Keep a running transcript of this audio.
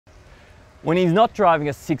When he's not driving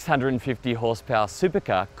a 650 horsepower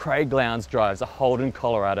supercar, Craig Lowndes drives a Holden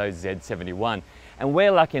Colorado Z71. And we're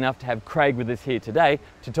lucky enough to have Craig with us here today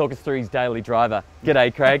to talk us through his daily driver.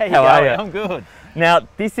 G'day Craig, how are you? I'm good. Now,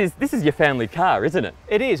 this is your family car, isn't it?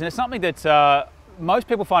 It is, and it's something that most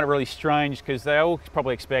people find it really strange because they all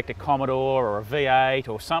probably expect a Commodore or a V8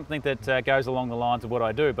 or something that goes along the lines of what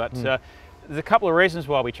I do. But there's a couple of reasons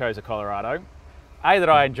why we chose a Colorado. A, that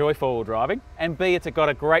I enjoy four-wheel driving, and B, it's got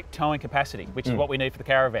a great towing capacity, which is what we need for the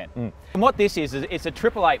caravan. And what this is it's a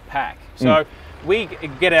 888 pack. So we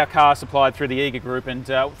get our cars supplied through the Eager Group, and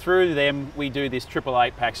through them we do this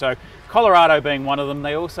 888 pack. So Colorado being one of them,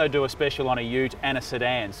 they also do a special on a ute and a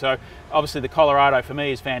sedan. So obviously the Colorado for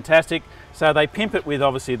me is fantastic. So they pimp it with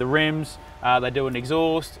obviously the rims, they do an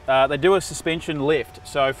exhaust, they do a suspension lift.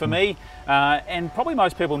 So for me, and probably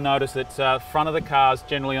most people notice that front of the car's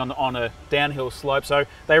generally on a downhill slope, so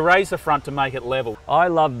they raise the front to make it level. I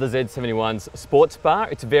love the Z71's sports bar.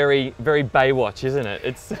 It's very Baywatch, isn't it?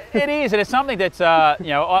 It is, and it's something that, you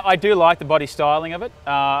know, I do like the body styling of it.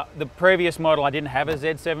 The previous model I didn't have a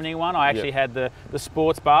Z71, I actually had the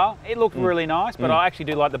sports bar. It looked really nice, but I actually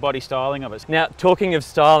do like the body styling of it. Now, talking of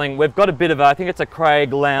styling, we've got a bit of I think it's a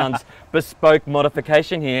Craig Lowndes bespoke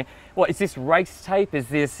modification here. What is this, race tape?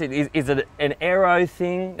 Is it an aero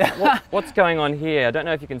thing? What's going on here? I don't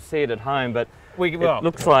know if you can see it at home, but it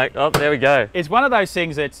looks like, oh, there we go. It's one of those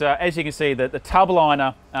things that's, as you can see, the tub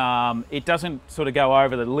liner, it doesn't sort of go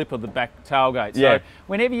over the lip of the back tailgate. So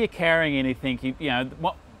whenever you're carrying anything, you know,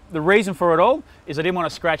 the reason for it all is I didn't want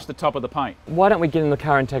to scratch the top of the paint. Why don't we get in the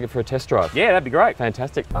car and take it for a test drive? Yeah, that'd be great.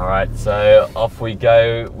 Fantastic. All right, so off we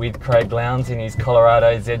go with Craig Lowndes in his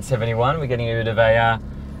Colorado Z71. We're getting a bit of a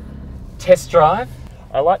test drive.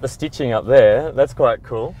 I like the stitching up there. That's quite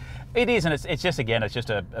cool. It is, and it's just, again, it's just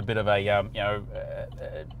a bit of a, you know,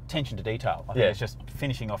 attention to detail. I think it's just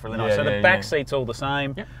finishing off really nice. So the back seat's all the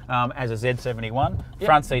same as a Z71.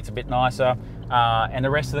 Front seat's a bit nicer, and the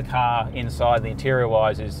rest of the car inside, the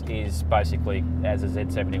interior-wise, is basically as a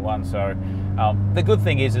Z71. So the good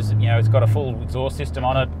thing is, you know, it's got a full exhaust system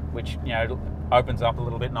on it, which, you know, opens up a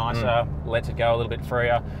little bit nicer, lets it go a little bit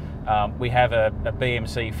freer. We have a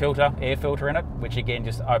BMC filter, air filter in it, which again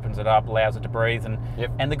just opens it up, allows it to breathe,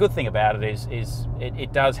 and the good thing about it is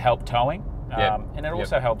it does help towing, and it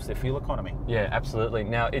also helps the fuel economy. Yeah, absolutely.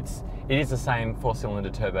 Now it is the same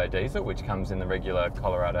 4-cylinder turbo diesel, which comes in the regular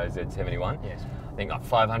Colorado Z71. Yes. I think like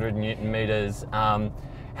 500 Newton meters.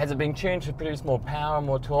 Has it been tuned to produce more power,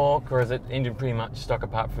 more torque, or is it engine pretty much stock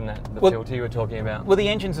apart from the filter you were talking about? Well, the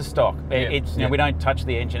engine's a stock. It's, you know, we don't touch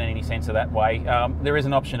the engine in any sense of that way. There is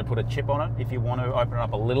an option to put a chip on it if you want to open it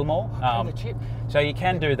up a little more. The chip. So you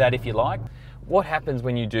can do that if you like. What happens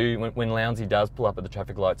when you do, when Lowndesy does pull up at the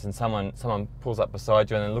traffic lights and someone pulls up beside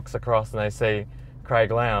you and then looks across and they see Craig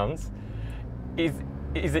Lowndes? Is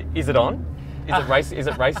it on? Is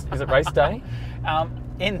it race day?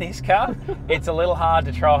 In this car, it's a little hard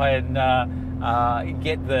to try and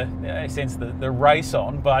get the race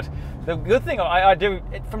on, but the good thing I do,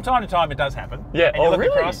 from time to time it does happen. Yeah, and you look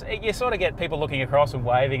across, you sort of get people looking across and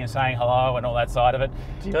waving and saying hello and all that side of it.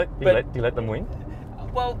 Do you let them win?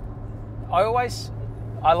 Well, I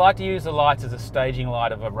like to use the lights as a staging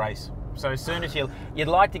light of a race. So as soon as you'd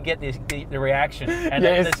like to get the reaction, and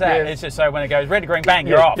it's just so when it goes red to green, bang,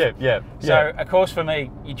 you're off. So of course for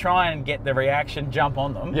me, you try and get the reaction, jump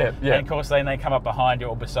on them, and of course then they come up behind you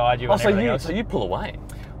or beside you. So you pull away.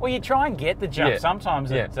 Well, you try and get the jump.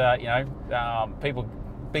 Sometimes you know, people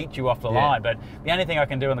beat you off the line, but the only thing I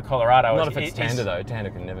can do in the Colorado not if it's Tander though.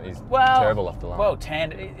 Tander can never. He's terrible off the line. Well,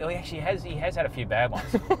 Tander, he has had a few bad ones.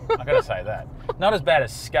 I got to say that. Not as bad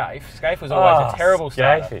as Scaife. Scaife was always a terrible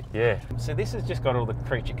starter. So this has just got all the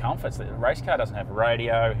creature comforts. The race car doesn't have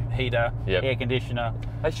radio, heater, air conditioner.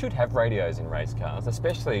 They should have radios in race cars,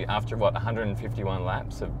 especially after 151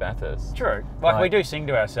 laps of Bathurst. True. Like we do sing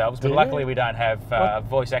to ourselves, but luckily we don't have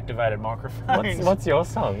voice-activated microphones. What's your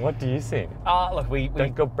song? What do you sing? Look, we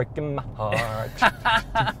go breaking my heart.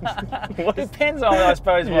 Depends on, I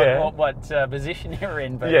suppose, what position you're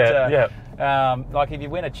in. But like if you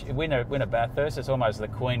win a Bathurst, it's almost the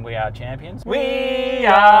Queen. We are champions. We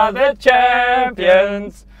are the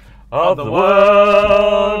champions of the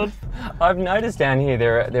world. I've noticed down here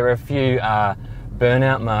there are a few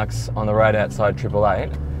burnout marks on the road outside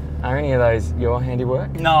 888. Are any of those your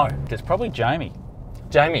handiwork? No, it's probably Jamie.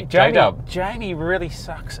 Jamie really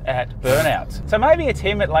sucks at burnouts. So maybe it's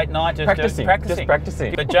him at late night just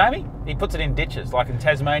practicing. But Jamie, he puts it in ditches, like in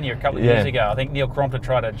Tasmania a couple of years ago. I think Neil Crompton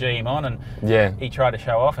tried to G him on and he tried to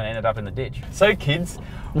show off and ended up in the ditch. So kids,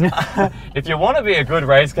 if you want to be a good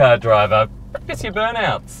race car driver, practice your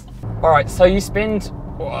burnouts. All right, so you spend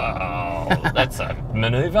Wow, that's a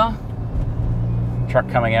manoeuvre. Truck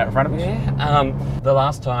coming out in front of us. Yeah. The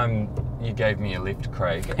last time you gave me a lift,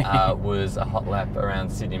 Craig, was a hot lap around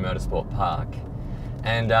Sydney Motorsport Park,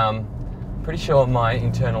 and pretty sure my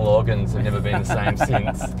internal organs have never been the same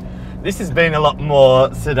since. This has been a lot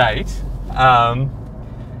more sedate,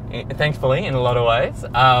 thankfully, in a lot of ways.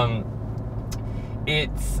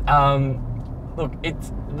 Look,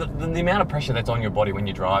 it's the amount of pressure that's on your body when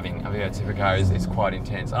you're driving a V8 supercar is quite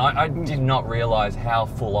intense. And I did not realise how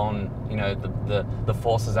full on, you know, the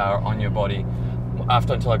forces are on your body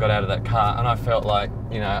until I got out of that car, and I felt like,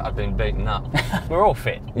 you know, I'd been beaten up. We're all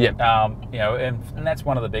fit. Yeah. You know, and that's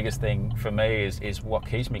one of the biggest thing for me is what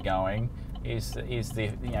keeps me going is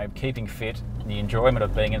the, you know, keeping fit, the enjoyment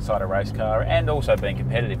of being inside a race car, and also being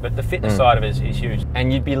competitive. But the fitness side of it is huge.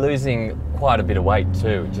 And you'd be losing quite a bit of weight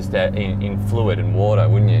too, just in fluid and water,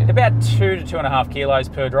 wouldn't you? About 2 to 2.5 kilos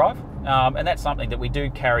per drive. And that's something that we do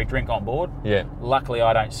carry drink on board. Yeah. Luckily,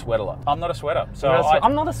 I don't sweat a lot. I'm not a sweater. So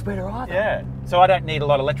I'm not a sweater either. Yeah. So I don't need a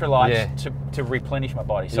lot of electrolytes to replenish my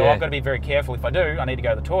body. So I've got to be very careful. If I do, I need to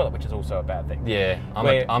go to the toilet, which is also a bad thing. Yeah. I'm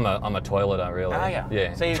a toileter, really. Oh, yeah.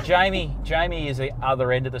 Yeah. See, Jamie is the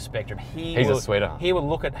other end of the spectrum. He's a sweater. He will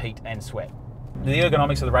look at heat and sweat. The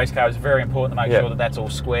ergonomics of the race car is very important to make sure that that's all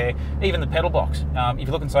square. Even the pedal box. If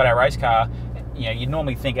you look inside our race car, you know, you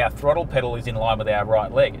normally think our throttle pedal is in line with our right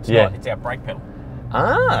leg. It's not. It's our brake pedal.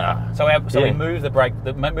 So we move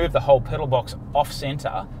the whole pedal box off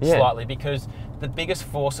center slightly, because the biggest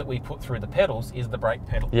force that we put through the pedals is the brake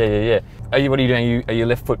pedal. What are you doing? Are you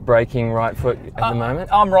left foot braking, right foot at the moment?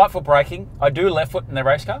 I'm right foot braking. I do left foot in the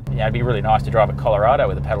race car. Yeah, it'd be really nice to drive at Colorado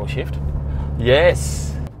with a paddle shift.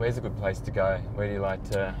 Yes. Where's a good place to go? Where do you like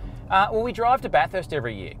to? Well, we drive to Bathurst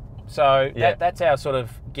every year. So that's our sort of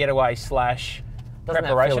getaway / preparation. Doesn't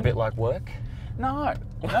that feel a bit like work? No.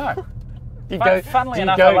 Funnily I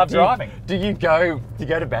enough, I love driving. Do you go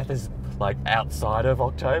to Bathurst like outside of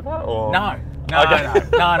October, or? No.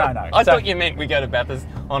 I thought you meant we go to Bathurst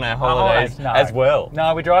on our holidays as well.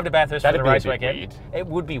 No, we drive to Bathurst for the race weekend. Weird. It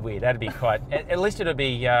would be weird. That'd be quite. At least it'd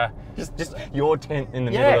be just your tent in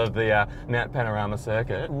the middle of the Mount Panorama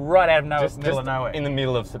circuit, right out of middle of nowhere, in the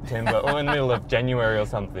middle of September or in the middle of January or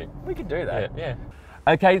something. We could do that. Yeah.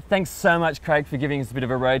 Okay, thanks so much, Craig, for giving us a bit of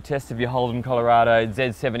a road test of your Holden Colorado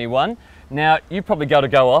Z71. Now, you've probably got to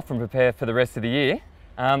go off and prepare for the rest of the year.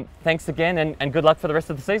 Thanks again, and good luck for the rest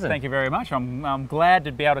of the season. Thank you very much. I'm glad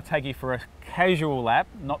to be able to take you for a casual lap,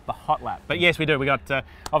 not the hot lap. But yes, we do. We got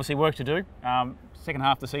obviously work to do. Second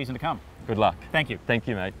half of the season to come. Good luck. Thank you. Thank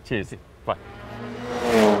you, mate. Cheers. Bye.